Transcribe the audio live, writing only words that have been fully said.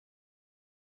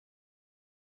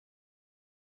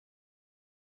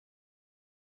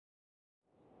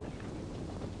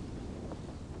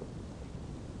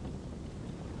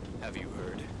Have you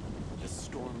heard? The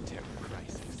Storm Terror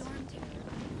crisis. Storm Terror.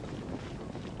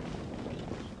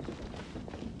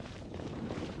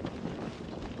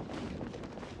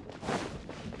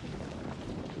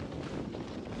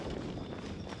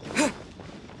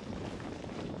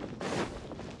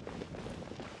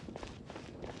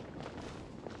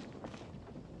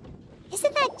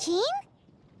 Isn't that Jean?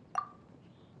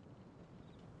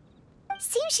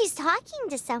 Seems she's talking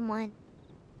to someone.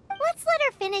 Let's let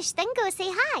her finish, then go say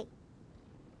hi.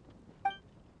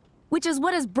 Which is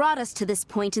what has brought us to this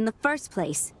point in the first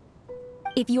place.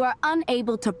 If you are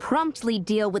unable to promptly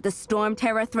deal with the Storm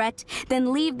Terror threat,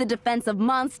 then leave the defense of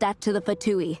Mondstadt to the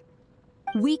Fatui.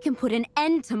 We can put an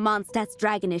end to Mondstadt's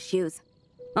dragon issues.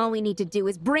 All we need to do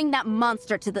is bring that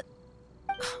monster to the...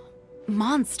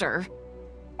 Monster?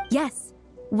 Yes.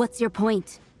 What's your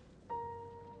point?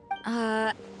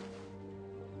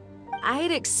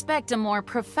 I'd expect a more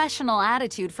professional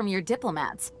attitude from your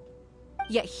diplomats.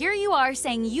 Yet here you are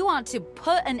saying you want to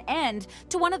put an end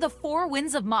to one of the four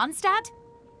winds of Mondstadt?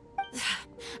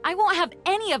 I won't have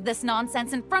any of this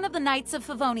nonsense in front of the Knights of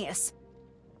Favonius.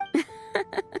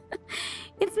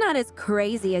 It's not as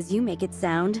crazy as you make it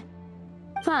sound.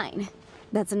 Fine.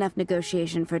 That's enough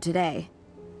negotiation for today.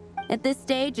 At this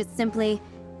stage, it's simply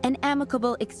an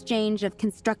amicable exchange of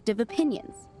constructive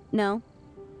opinions. No?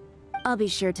 I'll be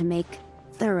sure to make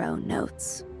thorough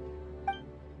notes.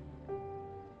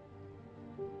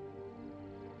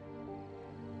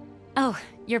 Oh,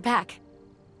 you're back.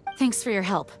 Thanks for your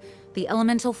help. The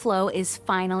elemental flow is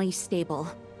finally stable.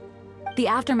 The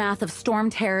aftermath of Storm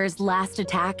Terror's last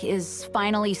attack is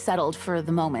finally settled for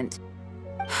the moment.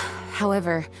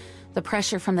 However, the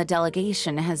pressure from the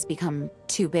delegation has become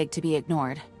too big to be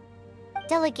ignored.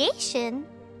 Delegation?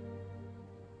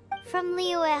 From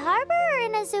Liyue Harbor or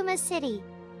Inazuma City?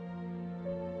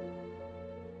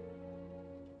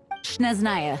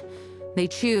 Snezhnaya. They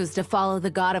choose to follow the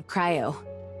god of Cryo.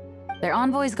 Their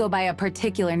envoys go by a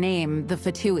particular name, the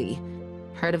Fatui.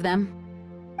 Heard of them?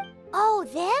 Oh,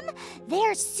 them?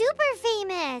 They're super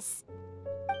famous!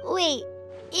 Wait,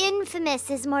 infamous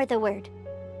is more the word.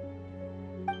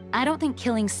 I don't think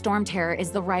killing Storm Terror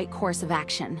is the right course of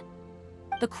action.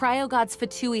 The Cryo God's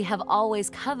Fatui have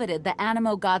always coveted the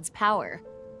Animo God's power.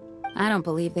 I don't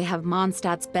believe they have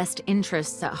Mondstadt's best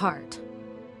interests at heart.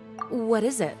 What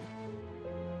is it?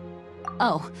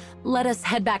 Oh, let us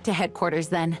head back to headquarters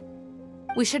then.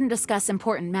 We shouldn't discuss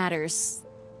important matters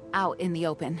out in the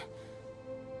open.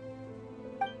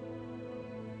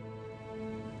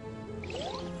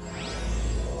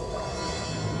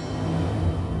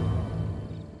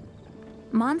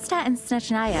 Mondstadt and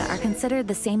Snezhnaya are considered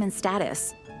the same in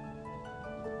status.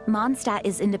 Mondstadt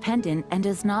is independent and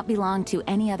does not belong to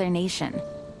any other nation.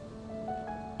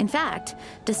 In fact,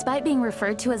 despite being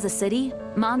referred to as a city,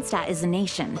 Mondstadt is a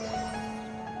nation.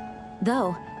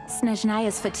 Though,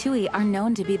 Snezhnaya's Fatui are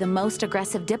known to be the most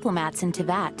aggressive diplomats in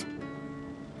Teyvat.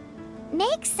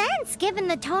 Makes sense given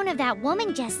the tone of that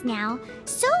woman just now.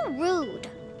 So rude.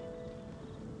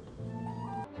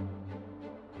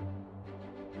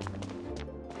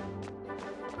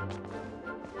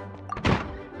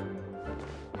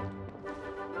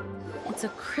 It's a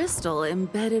crystal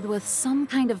embedded with some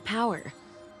kind of power.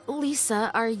 Lisa,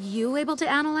 are you able to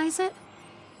analyze it?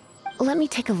 Let me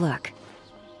take a look.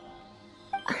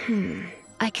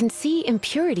 I can see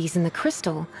impurities in the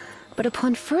crystal, but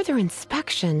upon further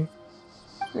inspection...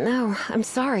 No, I'm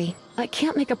sorry. I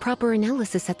can't make a proper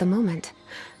analysis at the moment.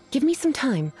 Give me some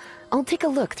time. I'll take a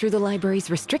look through the library's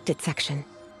restricted section.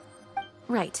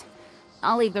 Right.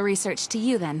 I'll leave the research to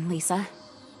you then, Lisa.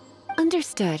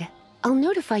 Understood. I'll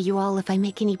notify you all if I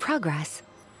make any progress.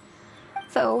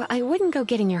 Though, I wouldn't go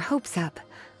getting your hopes up.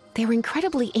 They're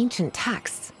incredibly ancient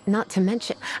texts, not to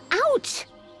mention— Ouch!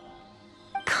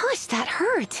 Gosh, that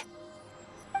hurt!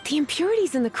 The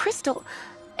impurities in the crystal—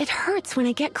 it hurts when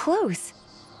I get close.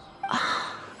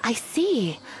 Oh, I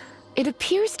see. It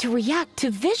appears to react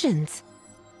to visions.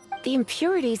 The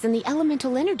impurities and the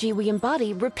elemental energy we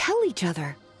embody repel each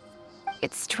other.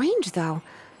 It's strange, though.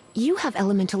 You have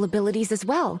elemental abilities as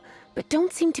well, but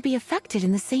don't seem to be affected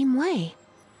in the same way.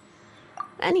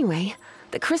 Anyway,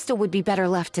 the crystal would be better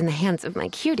left in the hands of my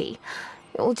cutie.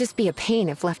 It will just be a pain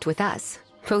if left with us,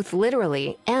 both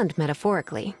literally and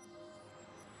metaphorically.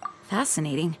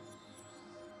 Fascinating.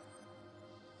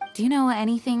 Do you know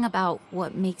anything about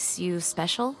what makes you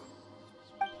special?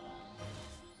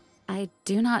 I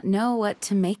do not know what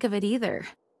to make of it either.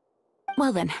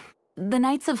 Well then, the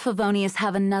Knights of Favonius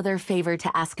have another favor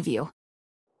to ask of you.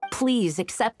 Please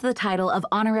accept the title of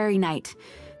Honorary Knight,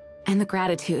 and the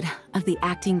gratitude of the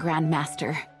Acting Grand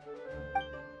Master.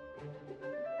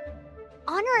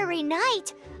 Honorary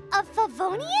Knight? Of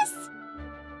Favonius?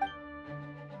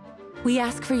 We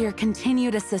ask for your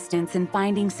continued assistance in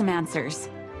finding some answers.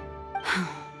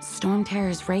 Storm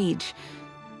Terror's rage,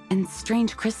 and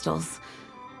strange crystals.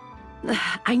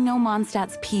 I know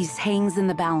Mondstadt's peace hangs in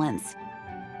the balance.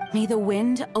 May the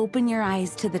wind open your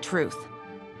eyes to the truth.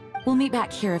 We'll meet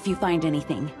back here if you find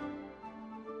anything.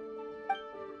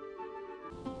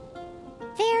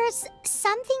 There's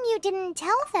something you didn't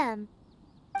tell them.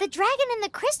 The dragon and the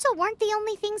crystal weren't the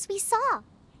only things we saw.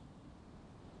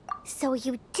 So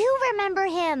you do remember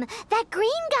him, that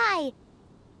green guy!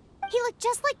 He looked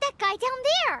just like that guy down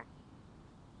there!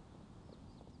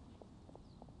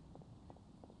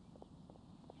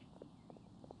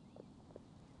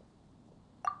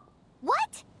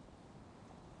 What?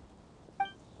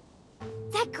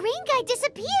 That green guy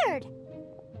disappeared!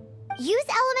 Use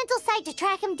Elemental Sight to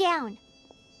track him down.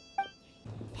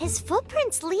 His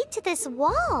footprints lead to this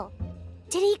wall.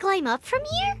 Did he climb up from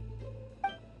here?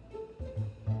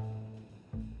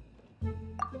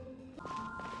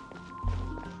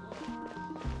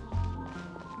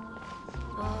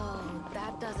 Oh,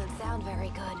 that doesn't sound very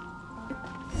good.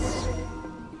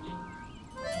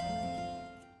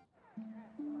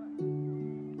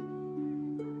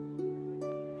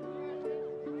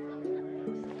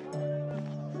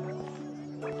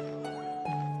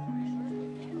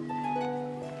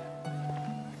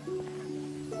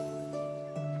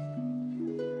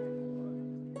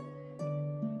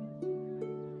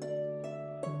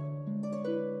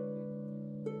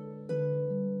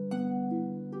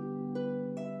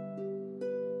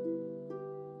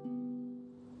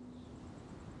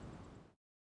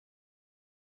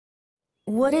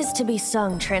 What is to be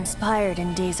sung transpired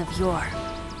in days of yore,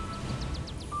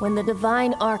 when the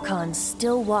divine archons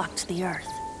still walked the earth.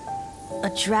 A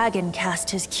dragon cast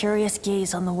his curious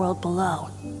gaze on the world below,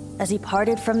 as he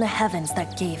parted from the heavens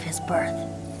that gave his birth.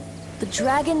 The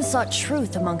dragon sought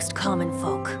truth amongst common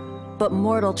folk, but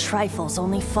mortal trifles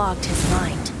only fogged his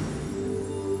mind.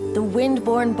 The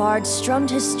wind-born bard strummed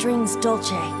his strings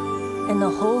dulce, and the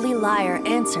holy lyre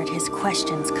answered his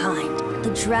questions kind.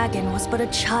 The dragon was but a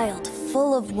child,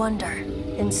 full of wonder,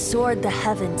 and soared the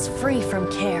heavens free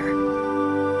from care.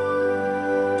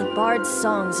 The bard's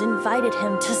songs invited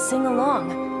him to sing along,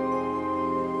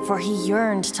 for he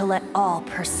yearned to let all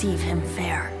perceive him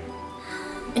fair.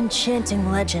 Enchanting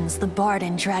legends the bard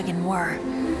and dragon were,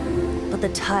 but the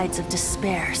tides of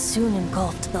despair soon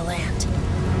engulfed the land.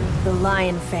 The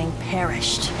lion fang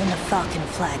perished, and the falcon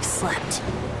flag slept,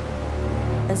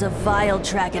 as a vile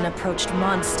dragon approached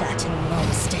Mondstadt in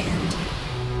lone stand.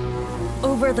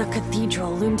 Over the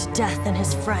cathedral loomed Death and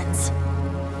his friends.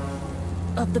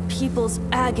 Of the people's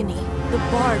agony, the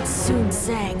bards soon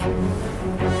sang.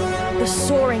 The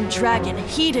soaring dragon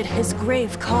heeded his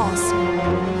grave calls,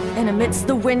 and amidst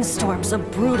the windstorms a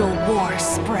brutal war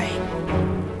sprang.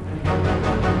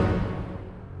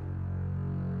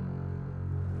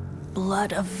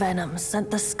 Blood of venom sent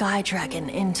the sky dragon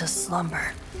into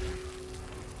slumber,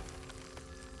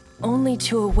 only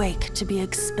to awake to be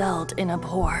expelled in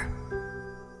abhor.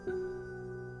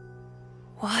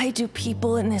 Why do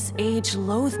people in this age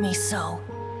loathe me so?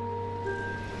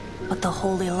 But the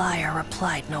holy lyre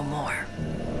replied no more.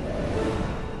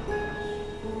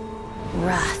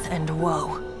 Wrath and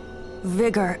woe,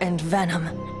 vigor and venom,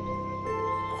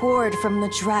 poured from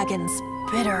the dragon's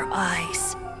bitter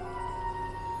eyes.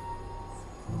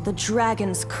 The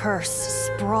dragon's curse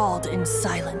sprawled in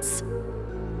silence,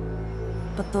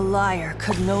 but the lyre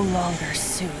could no longer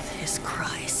soothe his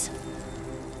cries.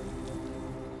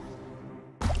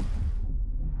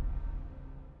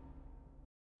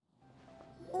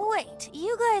 Wait,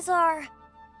 you guys are...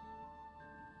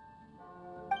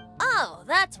 Oh,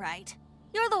 that's right.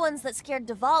 You're the ones that scared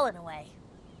Dvalin away.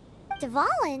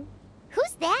 Dvalin?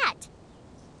 Who's that?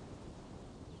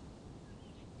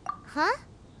 Huh?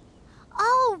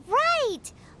 Oh,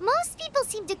 right! Most people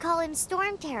seem to call him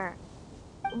Storm Terror.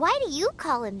 Why do you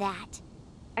call him that?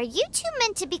 Are you two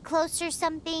meant to be close or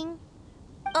something?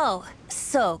 Oh,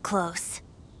 so close.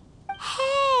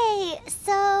 Hey,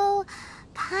 so...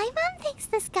 Paimon thinks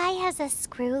this guy has a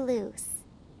screw loose.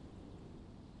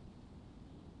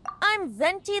 I'm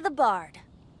Venti the Bard.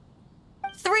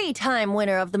 3-time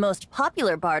winner of the most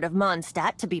popular bard of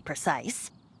Mondstadt, to be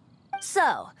precise.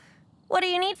 So, what do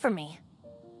you need from me?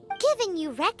 Given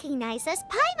you recognize us,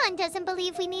 Paimon doesn't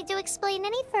believe we need to explain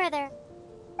any further.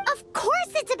 Of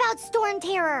course it's about Storm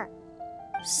Terror!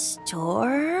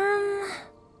 Storm?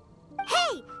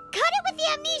 Hey! Cut it with the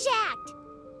Amnesia Act!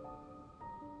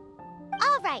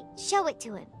 Alright, show it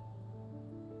to him.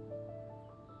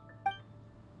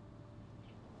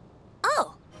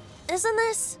 Oh, isn't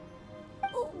this...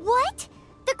 What?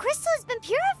 The crystal has been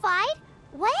purified?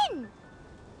 When?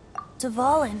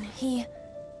 Dvalin,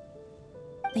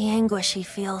 the anguish he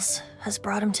feels has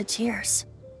brought him to tears.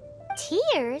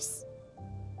 Tears?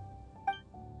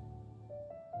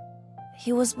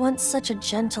 He was once such a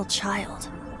gentle child,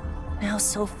 now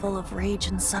so full of rage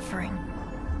and suffering.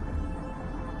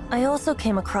 I also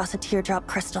came across a teardrop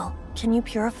crystal. Can you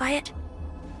purify it?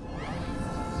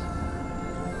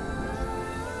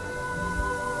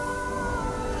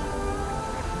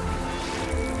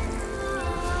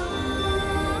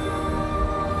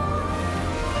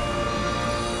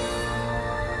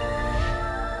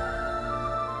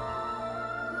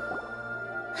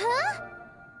 Huh?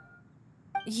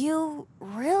 You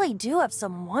really do have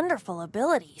some wonderful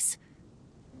abilities.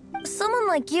 Someone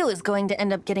like you is going to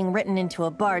end up getting written into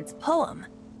a bard's poem.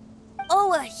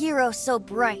 Oh, a hero so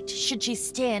bright should she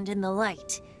stand in the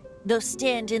light, though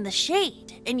stand in the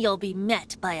shade, and you'll be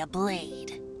met by a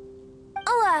blade.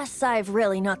 Alas, I've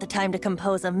really not the time to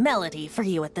compose a melody for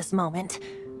you at this moment.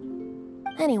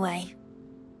 Anyway,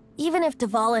 even if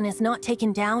Dvalin is not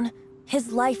taken down,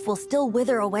 his life will still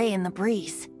wither away in the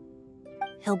breeze.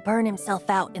 He'll burn himself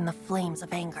out in the flames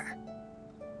of anger.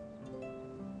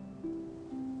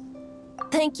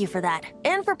 Thank you for that,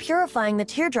 and for purifying the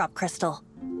teardrop crystal.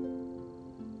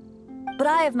 But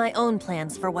I have my own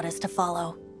plans for what is to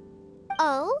follow.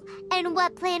 Oh, and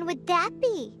what plan would that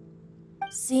be?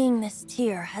 Seeing this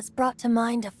tear has brought to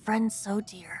mind a friend so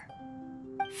dear.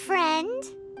 Friend?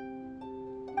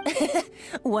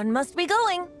 One must be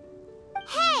going.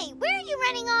 Hey, where are you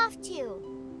running off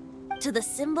to? To the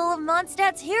symbol of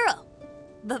Mondstadt's hero.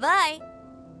 Bye-bye.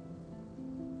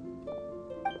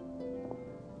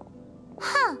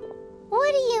 Huh.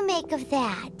 What do you make of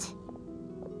that?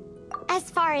 As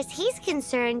far as he's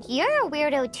concerned, you're a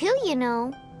weirdo too, you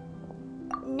know.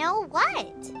 Know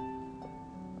what?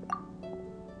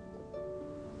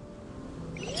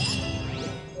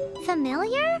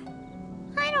 Familiar?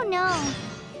 I don't know.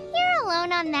 You're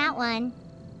alone on that one.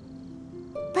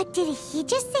 But did he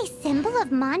just say symbol of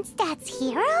Mondstadt's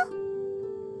hero?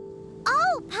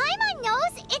 Oh, Paimon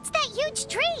knows! It's that huge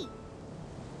tree!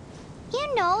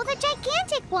 You know, the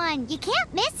gigantic one! You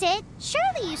can't miss it!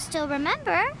 Surely you still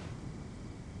remember?